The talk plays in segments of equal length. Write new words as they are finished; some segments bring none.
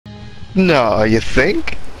No, you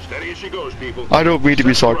think? Steady as she goes, people. I don't mean to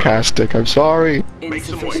be sarcastic. I'm sorry.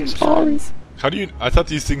 Insufficient Sorry. funds. How do you? I thought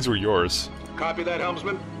these things were yours. Copy that,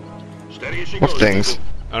 helmsman. Steady as she What goes. things? people.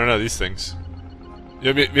 I don't know these things.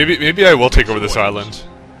 Yeah, maybe I will take over this island.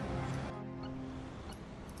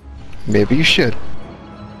 Maybe you should.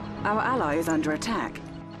 Our ally is under attack.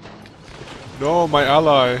 No, my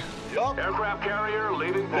ally. Aircraft carrier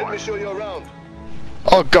leaving port. Let me show you around.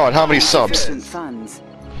 Oh god, how many subs? Insufficient funds.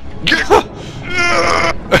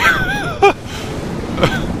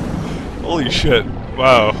 Holy shit!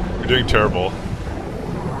 Wow, you're doing terrible.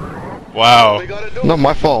 Wow. Not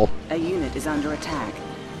my fault. A unit is under attack.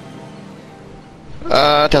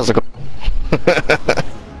 Tesla.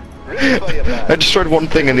 I destroyed one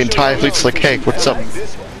thing and the entire fleet's like, hey, what's up?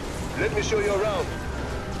 Let me show you around.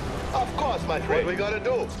 Of course, my friend. What we gotta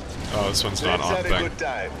do? Oh, this one's not on Let's have a thing. good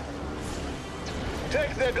time.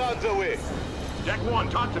 Take their guns away. Deck 1,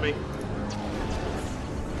 talk to me.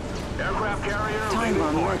 Aircraft carrier Time leaving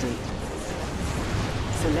bomb port. ready.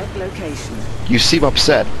 Select location. You seem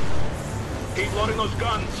upset. Keep loading those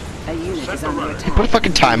guns. A unit Set is the under runner. attack. Put a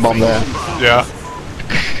fucking time bomb there. Yeah.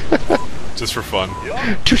 Just for fun.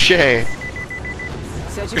 Touche.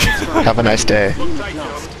 Surgical strike. Have a nice day. Look Unit tight,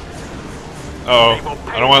 lost. Oh,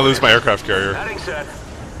 I don't want to lose my aircraft carrier. Heading set.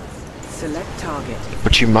 Select target.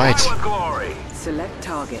 But you might. With glory. Select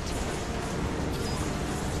target.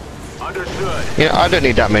 Understood. Yeah, I don't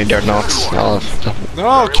need that many dreadnoughts.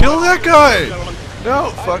 No, kill that guy! No,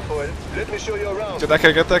 fuck. Let me show you around. Get that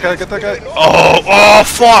guy, get that guy, get that guy. Oh,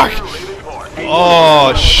 fuck! Leaving port.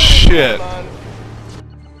 Oh, shit.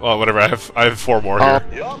 Well, whatever, I have 4 more here.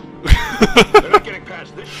 Yup. They're not getting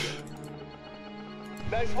past this shit.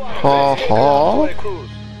 Nice one. Ha ha.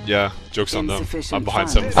 Yeah, joke's on them. Insufficient I'm behind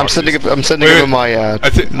funds. 7 I'm sending Wait, over my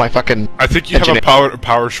my fucking. I think you have a engineer.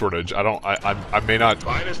 power shortage. I may not.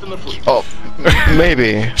 Finest in the fleet. Oh,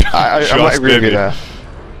 maybe. I might Just agree with you maybe. there.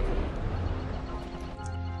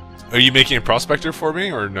 Are you making a prospector for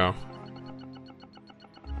me or no?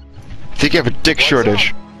 I think you have a dick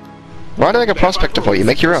shortage. Why do I make a prospector for you?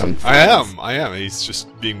 Make your own. I am. He's just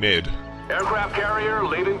being made. Aircraft carrier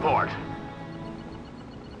leaving port.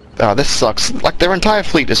 Oh, this sucks. Like their entire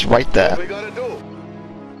fleet is right there. We gotta do.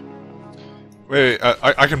 Wait,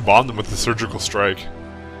 I can bomb them with the surgical strike.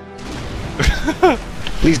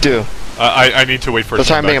 Please do. I need to wait for For it the to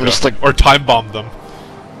come time being, back I'm just though. like- Or time bomb them.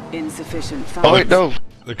 Insufficient funds. Oh wait, no,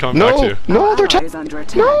 They're coming back no, to no, they're Ally is under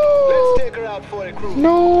attack. no, Let's take her out for a cruise.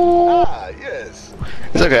 no. Ah, yes.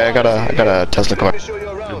 It's okay. I got a Tesla Let me car. show you you.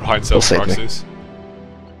 around. Behind They'll self save me. proxies.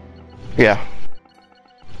 Yeah.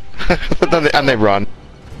 And they run.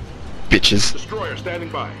 Bitches. Destroyer standing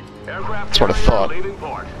by. Aircraft That's what I carrier thought. leaving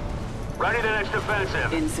port. Ready the next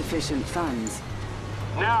offensive. Insufficient funds.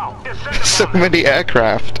 Now, descend So upon them. many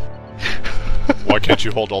aircraft. Why can't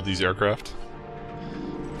you hold all these aircraft?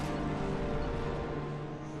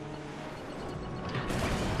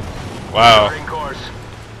 Wow, Starting course.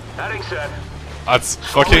 Heading set. that's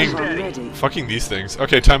Time bomb ready. fucking these things.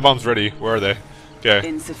 Okay, time bomb's ready. Where are they? Okay,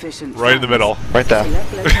 Insufficient right in the funds. middle. Right there.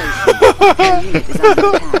 Select location. A unit is under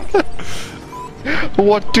attack.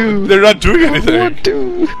 What do? They're not doing anything. What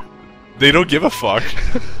do? They don't give a fuck.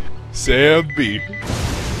 Sam B.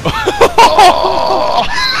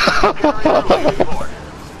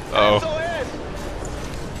 Oh,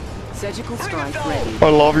 Surgical strike ready. I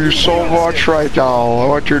love you so much right now. I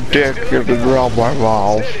want your dick in the realm of my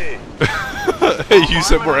mouth. hey, you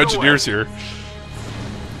said more engineers here.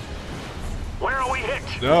 Where are we hit?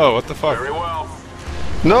 No, what the fuck? Very well.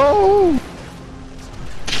 No!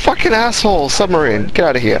 Fucking asshole, submarine. Get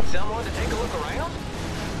out of here. Someone to take a look around?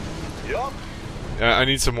 Yup. Yeah, I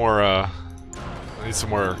need some more. I need some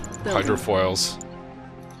more hydrofoils.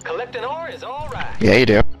 Collecting ore is all right. Yeah, you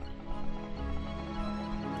do.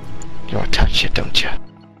 You want to touch it, don't you?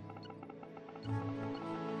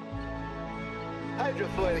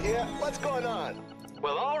 Hydrofoil here. What's going on?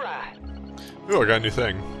 Well, all right. Ooh, I got a new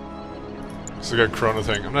thing. So I got a Corona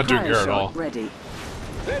thing. I'm not doing air at all. Cryo shot ready.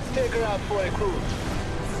 Let's take her out for a cruise.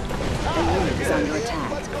 A unit is under What's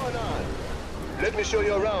attack. going on? Let me show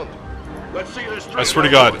you around. Let's see this. I swear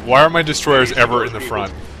to God, why are my destroyers ever in the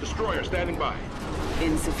front? Destroyer standing by.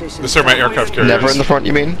 Insufficient. These are my funds. aircraft carriers. Never in the front,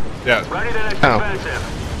 you mean? Yeah. Ready the next Oh. offensive.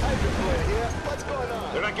 Hydrofoil here. What's going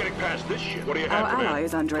on? They're not getting past this shit. What do you have, Our command? ally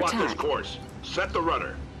is under Plot this attack. course. Set the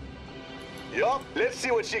rudder. Yup. Let's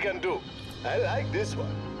see what she can do. I like this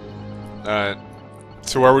one.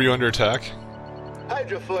 So where were you under attack?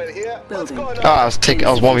 Hydrofoil here. What's Building. going on? I was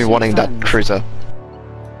 1v1ing that cruiser.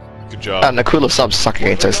 Good job. And the cooler subs suck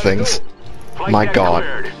against those things. My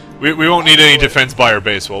God. We won't need any defense by our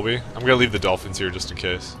base, will we? I'm gonna leave the Dolphins here just in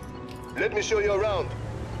case. Let me show you around.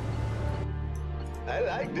 I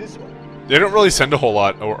like this one. They don't really send a whole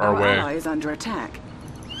lot our Our ally way. is under attack.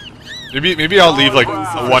 Maybe I'll leave like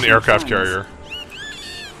one aircraft carrier.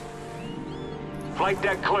 Flight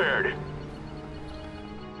deck cleared.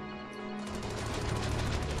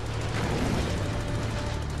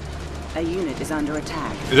 A unit is under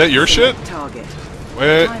attack. Is that your shit? Target.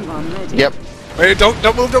 Wait, Time bomb ready. Yep. wait, don't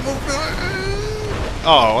move, don't move.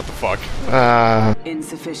 Oh, what the fuck?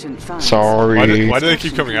 Insufficient funds. Sorry. Why do they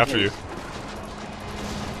keep coming after you?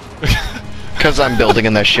 Because I'm building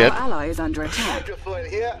in their shit. Our ally is under attack. Hydrofoil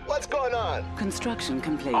here. What's going on? Construction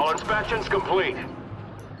complete. All inspections complete.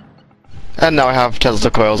 And now I have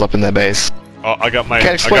Tesla coils up in their base. Oh, I got Can't my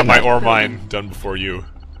explain that. ore mine done before you.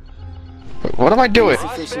 What am I doing?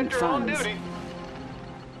 Insufficient funds.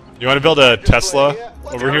 You want to build a Tesla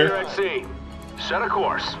over here? At sea. Set a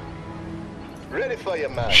course. Ready for you,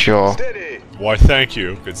 man. Sure. Steady. Why, thank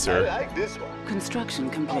you, good I sir. like this one. Construction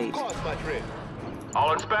complete. Of course, my friend.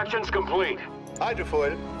 All inspections complete.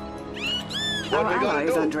 Hydrofoil. Our ally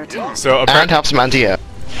is under attack. So, And apparently, have some anti-air.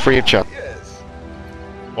 Free of charge. Yes.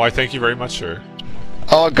 why, thank you very much, sir.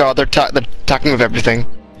 Oh god, they're attacking with everything.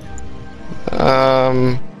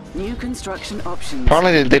 New construction options.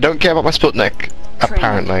 Apparently they don't care about my Sputnik.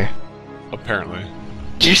 Apparently. Apparently.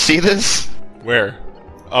 Do you see this? Where?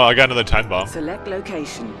 Oh, I got another time bomb. Select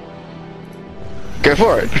location. Go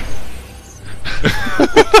for it.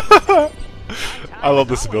 I love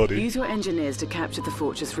this ability. Use your engineers to capture the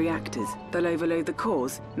fortress reactors. They'll overload the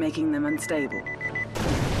cores, making them unstable.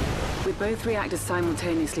 With both reactors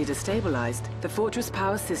simultaneously destabilized, the fortress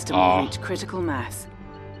power system will reach critical mass.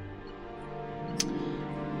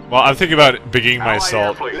 Well, I'm thinking about beginning my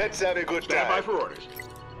assault. Let's have a good time. Stand by for orders.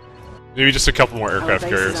 Maybe just a couple more Our aircraft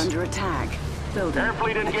base is carriers. under attack. Building.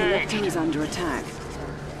 Airfleet A engaged. collector is under attack.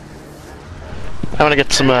 I want to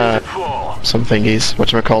get some thingies.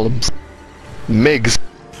 Whatchamacallem? MiGs.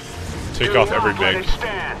 Take off every MiG.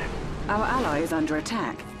 Our ally is under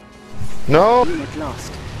attack. No, Unit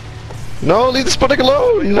lost. no, leave the Sputnik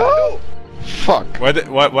alone. No. Fuck.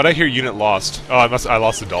 Why'd I hear unit lost? Oh, I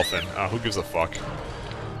lost the dolphin. Oh, who gives a fuck?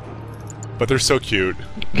 But they're so cute.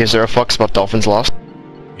 Gives there a fucks about dolphins lost?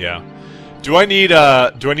 Yeah. Do I need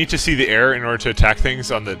to see the air in order to attack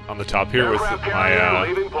things on the top here with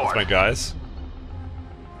my guys?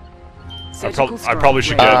 I probably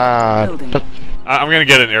should get. Building. I'm gonna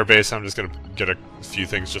get an airbase. I'm just gonna get a few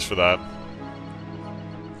things just for that.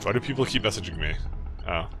 Why do people keep messaging me?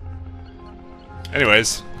 Oh.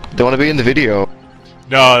 Anyways. They want to be in the video.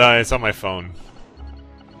 No, it's on my phone.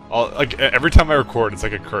 Like every time I record, it's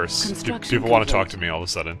like a curse. Construction People want to complete. talk to me all of a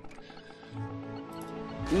sudden.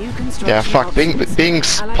 New construction Yeah, fuck. Being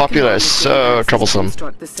options. Allied popular is commanders so can access troublesome.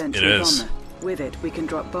 construct the Sentry It is. bomber. With it, we can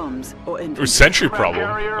drop bombs or Ooh, infantry. sentry problem.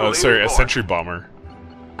 Oh, sorry, a sentry bomber.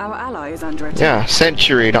 Our ally is under attack. Yeah,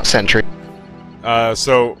 century, not century.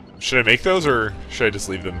 So should I make those or should I just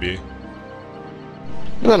leave them be?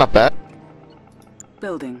 They're not bad.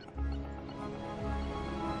 Building.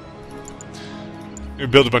 We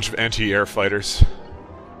build a bunch of anti-air fighters.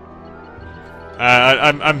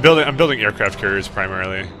 I'm building aircraft carriers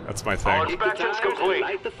primarily. That's my thing. Inspections complete.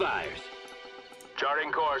 Light the fires.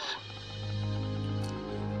 Charting course.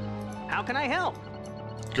 How can I help?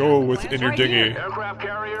 Go within your right dinghy. here. Aircraft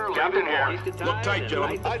carrier, Captain here. Look tight,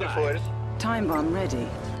 gentlemen. Hydrofoil. Time bomb ready.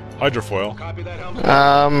 Hydrofoil. Copy that helmet.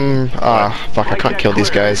 Fuck, I can't kill these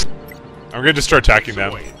guys. I'm gonna just start attacking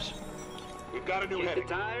them. We've got a new heading.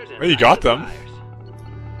 Well, you got them. I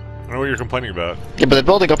don't know what you're complaining about. Yeah, but they're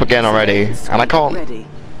building up again already, and I can't Ready.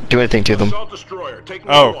 do anything to them. Assault destroyer, taking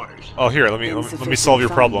the Oh, waters. oh, here. Let me Insufficient solve your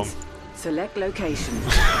problem. funds. Select location.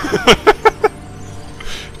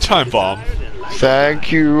 Time bomb.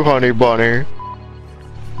 Thank you, honey bunny.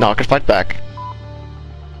 Now I can fight back.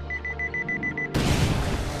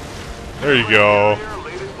 There you go. Carrier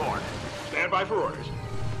leaving port. Stand by for orders.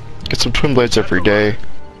 Get some twin blades every day.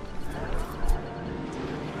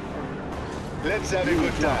 Let's have a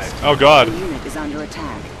good time. Oh God. The unit is under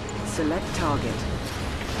attack. Select target.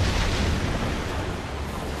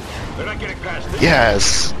 They're not getting past this.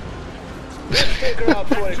 Yes. Let's take her out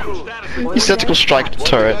for a cruise. Oil Use tactical jet strike attached.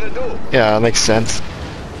 turret. What we gotta do? Yeah, that makes sense.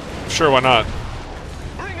 Sure, why not?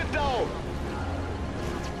 Bring it down.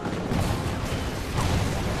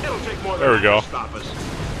 It'll take more There we than go. that to stop us.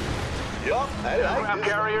 Yup, I like this.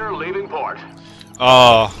 Carrier leaving port.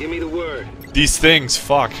 Give me the word. These things,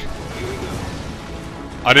 fuck.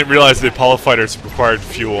 I didn't realize the Apollo fighters required The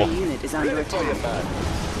fuel. unit is under Ready for you, attack. man.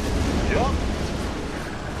 Yup.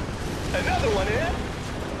 Another one here.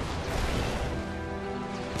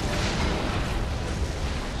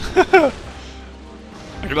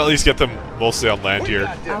 I can at least get them mostly on land here.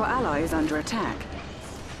 Our ally is under attack.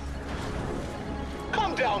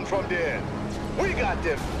 Come down from there. We got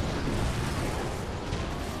them.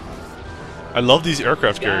 I love these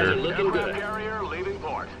aircraft carrier. Looking Carrier leaving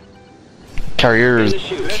port. Carriers.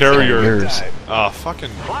 Carriers. Ah,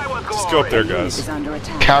 fucking. Let's go up there, Unit guys. is under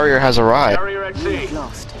attack. Carrier has arrived. Carrier at Unit sea.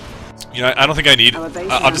 lost. You know, I don't think I need. Our base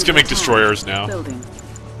is I'm just gonna under make attack. destroyers now. Building.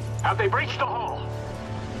 Have they breached the hull?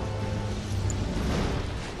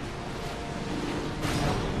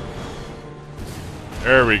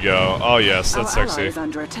 There we go. Oh yes, that's Our ally sexy. is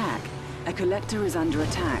under attack. A collector is under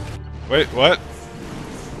attack. Wait, what?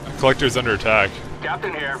 A collector's under attack.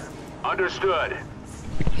 Captain here. Understood.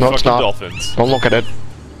 No, it's Fucking not. dolphins. Don't look at it.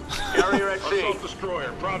 Carrier at sea. Assault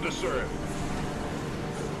destroyer. Proud to serve.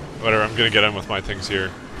 Whatever, I'm gonna get in with my things here.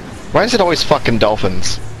 Why is it always fucking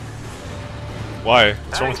dolphins? Why?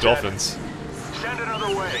 What's wrong with dolphins? Send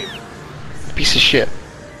another wave. Piece of shit.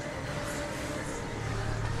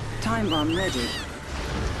 Time bomb ready.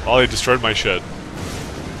 Oh, they destroyed my shit.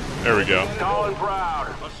 There we go. Tall and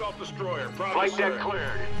proud. Assault destroyer. Proud Flight deck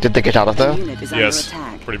cleared. Did they get out of A there? unit is under Yes,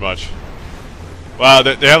 attack. pretty much. Wow,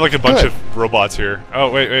 they have like a bunch Good. of robots here.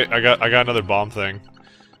 Oh wait, I got another bomb thing.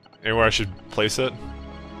 Anywhere I should place it?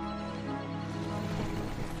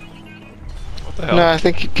 What the hell? No, I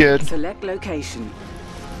think you're good. Select location.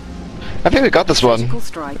 I think we got this one. Critical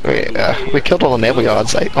strike. We killed all the naval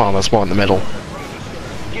yards. Oh, there's more in the middle.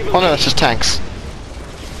 Oh no, it's just tanks.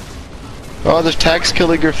 Oh, there's tanks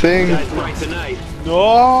killing your thing. right tonight.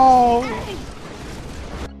 No!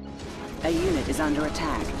 A unit is under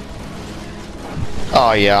attack.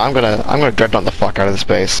 Oh yeah, I'm gonna dreadnought the fuck out of this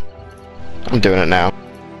base. I'm doing it now.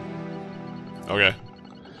 Okay.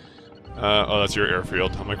 Oh, that's your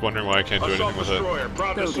airfield. I'm like wondering why I can't do anything with it.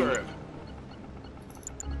 Proud to Building. serve.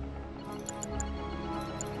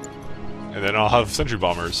 And then I'll have sentry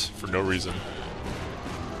bombers for no reason.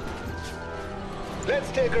 Let's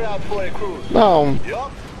take her out for a cruise. No,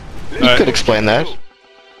 Yup. you could explain that.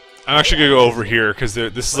 I'm actually gonna go over here because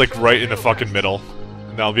this is like right in the fucking middle,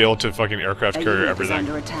 and I'll be able to fucking aircraft A carrier unit is everything.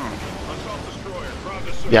 under attack. Assault destroyer. Proud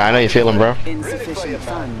to serve. Yeah, I know you feeling, bro. Insufficient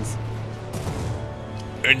funds.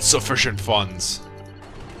 Insufficient funds.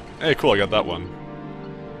 Hey, cool! I got that one.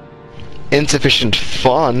 Insufficient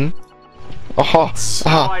fun. Oh,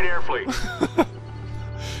 Allied air fleet.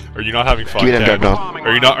 Are you not having fun? Give me them Cam?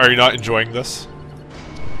 dreadnought. Are you not enjoying this?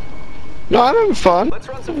 No, I'm having fun. Let's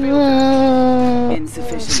run some field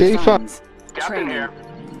Insufficient see, fun. funds. Captain Training. here.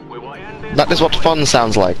 We will end this. That is what fun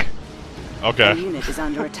sounds like. A Okay. unit is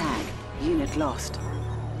under attack. Unit lost.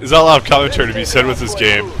 Is that allowed commentary to be said with this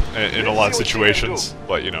game in a lot of situations?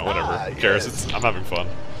 But you know, whatever. Who cares? I'm having fun.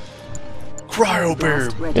 Cryo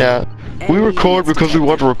Blast beam. ready. Yeah, we Enemy record units because we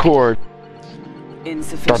want to detected. record.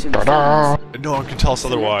 Insufficient Da, da, funds. No one can tell us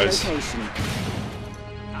Select otherwise. location.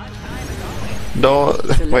 No,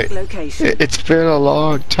 Select wait. location. It's been a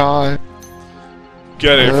long time.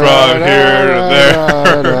 Get it from here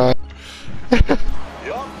to there.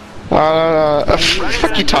 Yup.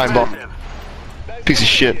 Fuck you, time bomb. Piece of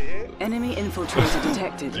shit. Enemy infiltrator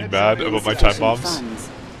detected. You mad about my time Insufficient bombs? funds.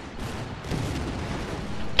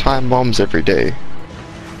 Time bombs every day.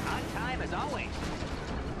 Time as always.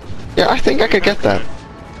 Yeah, I think I could get that.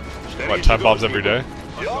 What, time bombs every day?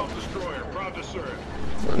 Assault destroyer. Proud to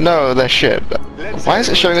serve. No, they're shit. Why is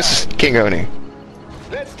it showing us as King Oni?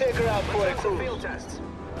 Let's take her out for a cruise.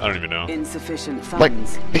 I don't even know. Insufficient Like,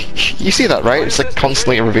 funds. you see that, right? It's like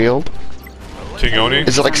constantly revealed. King Oni?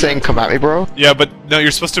 Is it like saying, come at me, bro? Yeah, but no, you're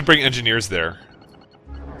supposed to bring engineers there.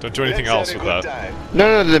 Don't do anything else with that.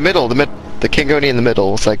 No, the King Oni in the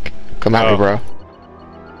middle. It's like, come at me, Oh. bro.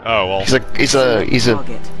 Oh, well, He's a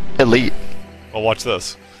Target. elite. well watch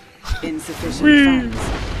this. Insufficient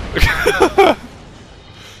funds.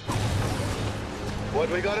 What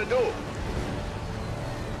we gotta do?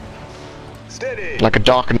 Steady. Like a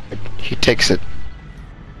dark knight. He takes it.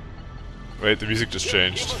 Wait, the music just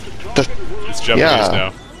changed. The, It's Japanese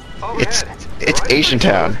Yeah. now. it's Asian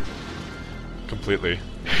Town. Completely.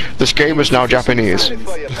 This game is now Japanese.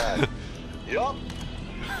 Fireman. Yup.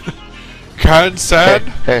 Kansan!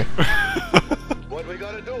 Hey, What we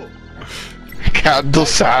gotta do?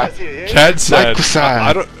 Kandel-san. Kansan! Michael-san.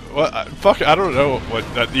 I don't... What? Fuck, I don't know what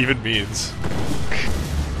that even means.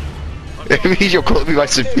 It means you're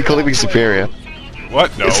calling me superior.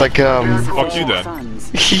 What? No. It's like, Fuck you then.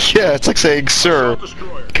 Funds. yeah, it's like saying, sir.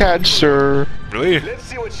 Cancer. Really? Let's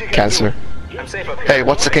see what she can Cancer. do. I'm safe up here. Hey,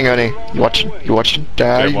 what's the King Oni? You watching? You watching?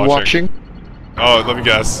 Dad, Yeah, you I'm watching? Oh, let me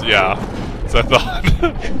guess. Yeah. So I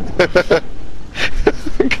thought...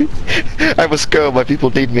 I must go, my people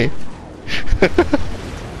need me.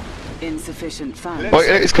 Insufficient funds. Oh,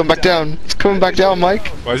 it's coming back down. It's coming back down, Mike.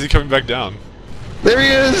 Why is he coming back down? There he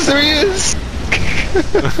is. There he is.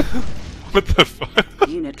 What the fuck?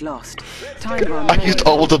 Unit lost. Time bomb. I used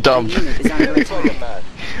all the dump. Unit is under attack.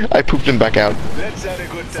 I pooped him back out. Let's have a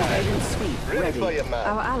good time. Surveillance sweep Ready for ready. you, man.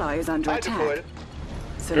 Our ally is under I attack. deployed.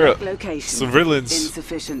 Select Here, location. surveillance.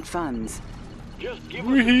 Insufficient funds. Ready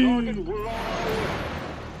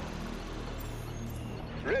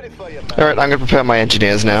for you, man. Alright, I'm gonna prepare my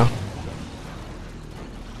engineers now.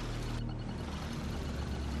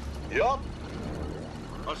 Yup.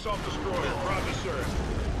 Assault destroyer, proud to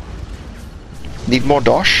serve. Need more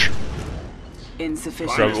dosh?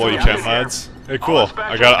 Insufficient. Grab it while you funds. can, lads. Hey, cool.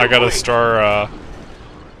 I got a star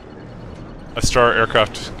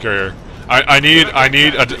aircraft carrier. I need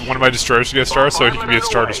one of my destroyers to get a star, so he can be a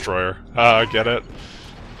star destroyer. Get it?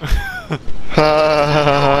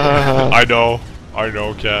 I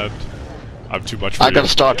know, Ken. I'm too much for I you. got a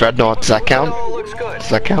star dreadnought. Does that count? Does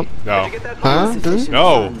that count? No. Huh? Does it?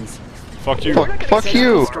 No. Funds. Fuck you. Fuck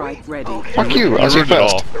you. Strike ready. Fuck you. I was here ruined it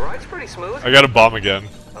all. first. The ride's pretty smooth. I got a bomb again.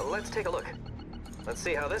 Let's take a look. Let's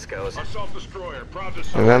see how this goes. Assault destroyer, proud to And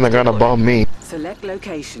serve. then they're gonna bomb me. Select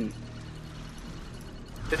location.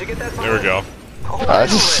 Did you get that? There we go.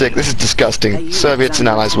 This is sick. This is disgusting. Soviets and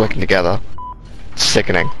Allies working together.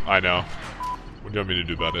 Sickening. I know. What do you want me to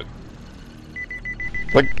do about it?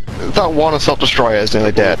 Like, that one assault destroyer is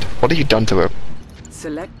nearly dead. What have you done to it?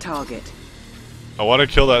 Select target. I want to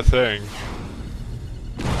kill that thing.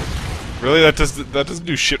 Really? That doesn't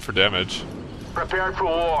do shit for damage. Prepared for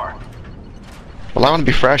war. Well, I want to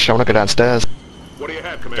be fresh. I want to go downstairs. What do you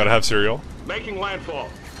have, Commander? Gotta have cereal. Making landfall.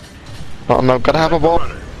 Oh no, gotta have a ball.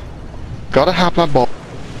 Gotta have my ball.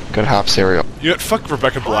 Gotta have cereal. You know what? Fuck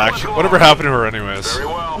Rebecca Black. Whatever happened to her anyways? Very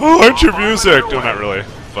well. Oh, aren't your music? No, not really.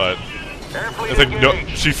 But I think no,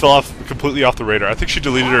 she fell off completely off the radar. I think she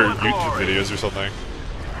deleted her YouTube videos or something.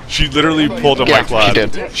 She literally pulled a Yeah, Mike Ladd. she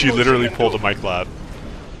did. She literally pulled a Mike Ladd.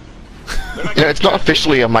 You know, it's not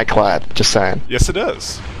officially a Mike Ladd, just saying. Yes, it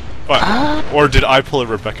is. But, or did I pull a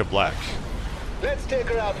Rebecca Black? Let's take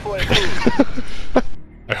her out for a cruise.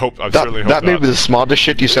 I hope. I That, certainly hope that may not. be the smartest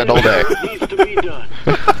shit you said all day. Needs to be done.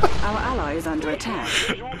 Our ally is under attack.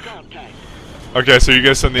 Okay, so you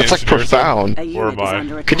guys send the It's like engineers in? profound. A Where unit am is I?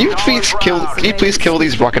 under attack. Could you please kill? Can you please kill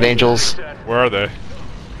these rocket angels Where are they?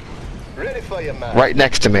 Ready for you, man. right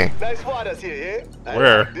next to me? Nice waters here, yeah?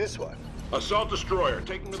 Where? Like this one. Assault destroyer,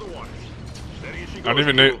 taking to the water. Steady as she I don't goes,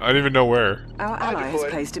 even know. crew. I don't even know where. Our ally has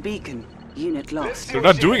deployed. placed a beacon. Unit lost. They're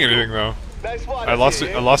not doing anything though. Nice waters I lost.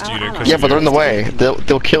 here, I lost a Our unit. ally- 'cause Yeah, of but they're in you. the way.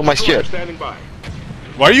 They'll kill my shit. Standing by.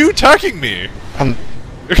 Why are you attacking me?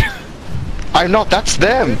 I'm not. That's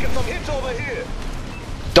them. Get some hits over here.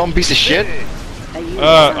 Dumb piece of shit. A unit is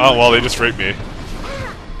Oh under well, they attack. just raped me.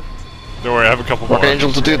 Don't worry, I have a couple more. Rocket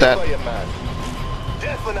angels will do Ready for that. you, man.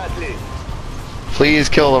 Definitely. Please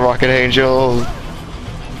kill the rocket angel.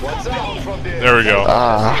 What's out from there? There we go.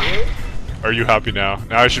 Ah, Are you happy now?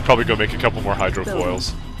 Now I should probably go make a couple more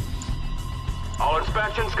hydrofoils. All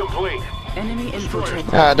inspections complete. Enemy infiltrated.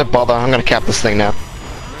 don't bother. I'm gonna cap this thing now.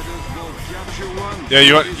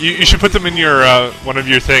 Yeah, you should put them in your one of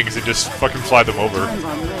your things and just fucking fly them over. Time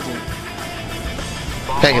bomb ready.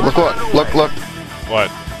 Hey, look what? Look. What?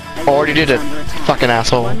 A Already unit did is it. under attack. Fucking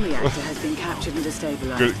asshole. One reactor has been captured and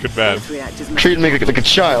destabilized. Good man. Both reactors must Treated me like a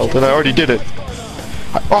child, and I already did it.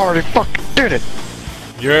 I already fucking did it.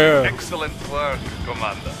 Yeah. Excellent work,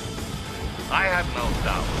 Commander. I had no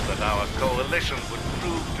doubt that our coalition would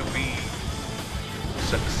prove to be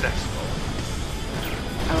successful.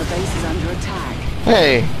 Our base is under attack.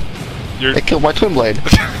 Hey, You're. they killed my twin blade.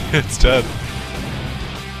 It's dead.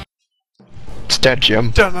 It's dead,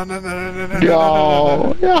 Jim.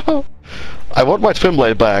 No. No. I want my twin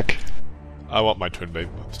blade back. I want my twin blade.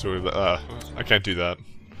 I can't do that.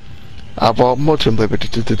 I want my twin blade back.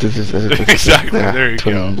 Exactly, there you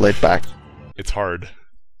twin go. blade back. It's hard.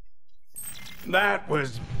 That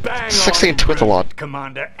was bang 16 on, twits a lot. brilliant,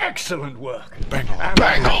 Commander. Excellent work. Bang on. And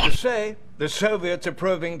Bang I have on. to say, the Soviets are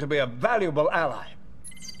proving to be a valuable ally.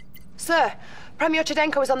 Sir, Premier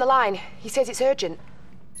Chedenko is on the line. He says it's urgent.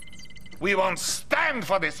 We won't stand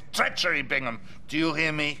for this treachery, Bingham. Do you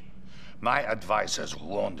hear me? My advisors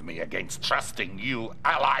warned me against trusting you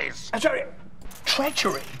allies. I'm sorry,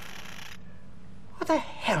 treachery? What the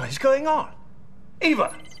hell is going on?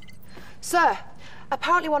 Eva! Sir,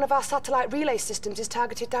 apparently one of our satellite relay systems is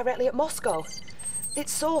targeted directly at Moscow.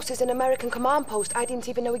 Its source is an American command post I didn't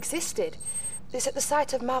even know existed. It's at the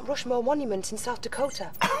site of Mount Rushmore Monument in South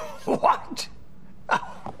Dakota. What?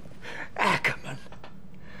 Oh, Ackerman.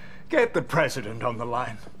 Get the president on the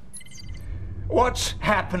line. What's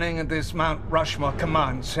happening at this Mount Rushmore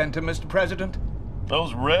Command Center, Mr. President?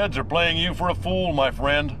 Those Reds are playing you for a fool, my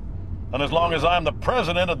friend. And as long as I'm the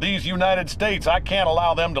president of these United States, I can't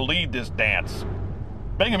allow them to lead this dance.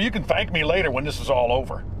 Bingham, you can thank me later when this is all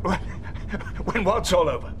over. When what's all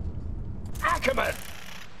over? Ackerman!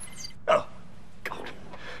 Oh, God.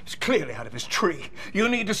 He's clearly out of his tree. You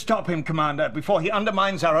need to stop him, Commander, before he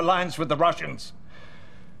undermines our alliance with the Russians.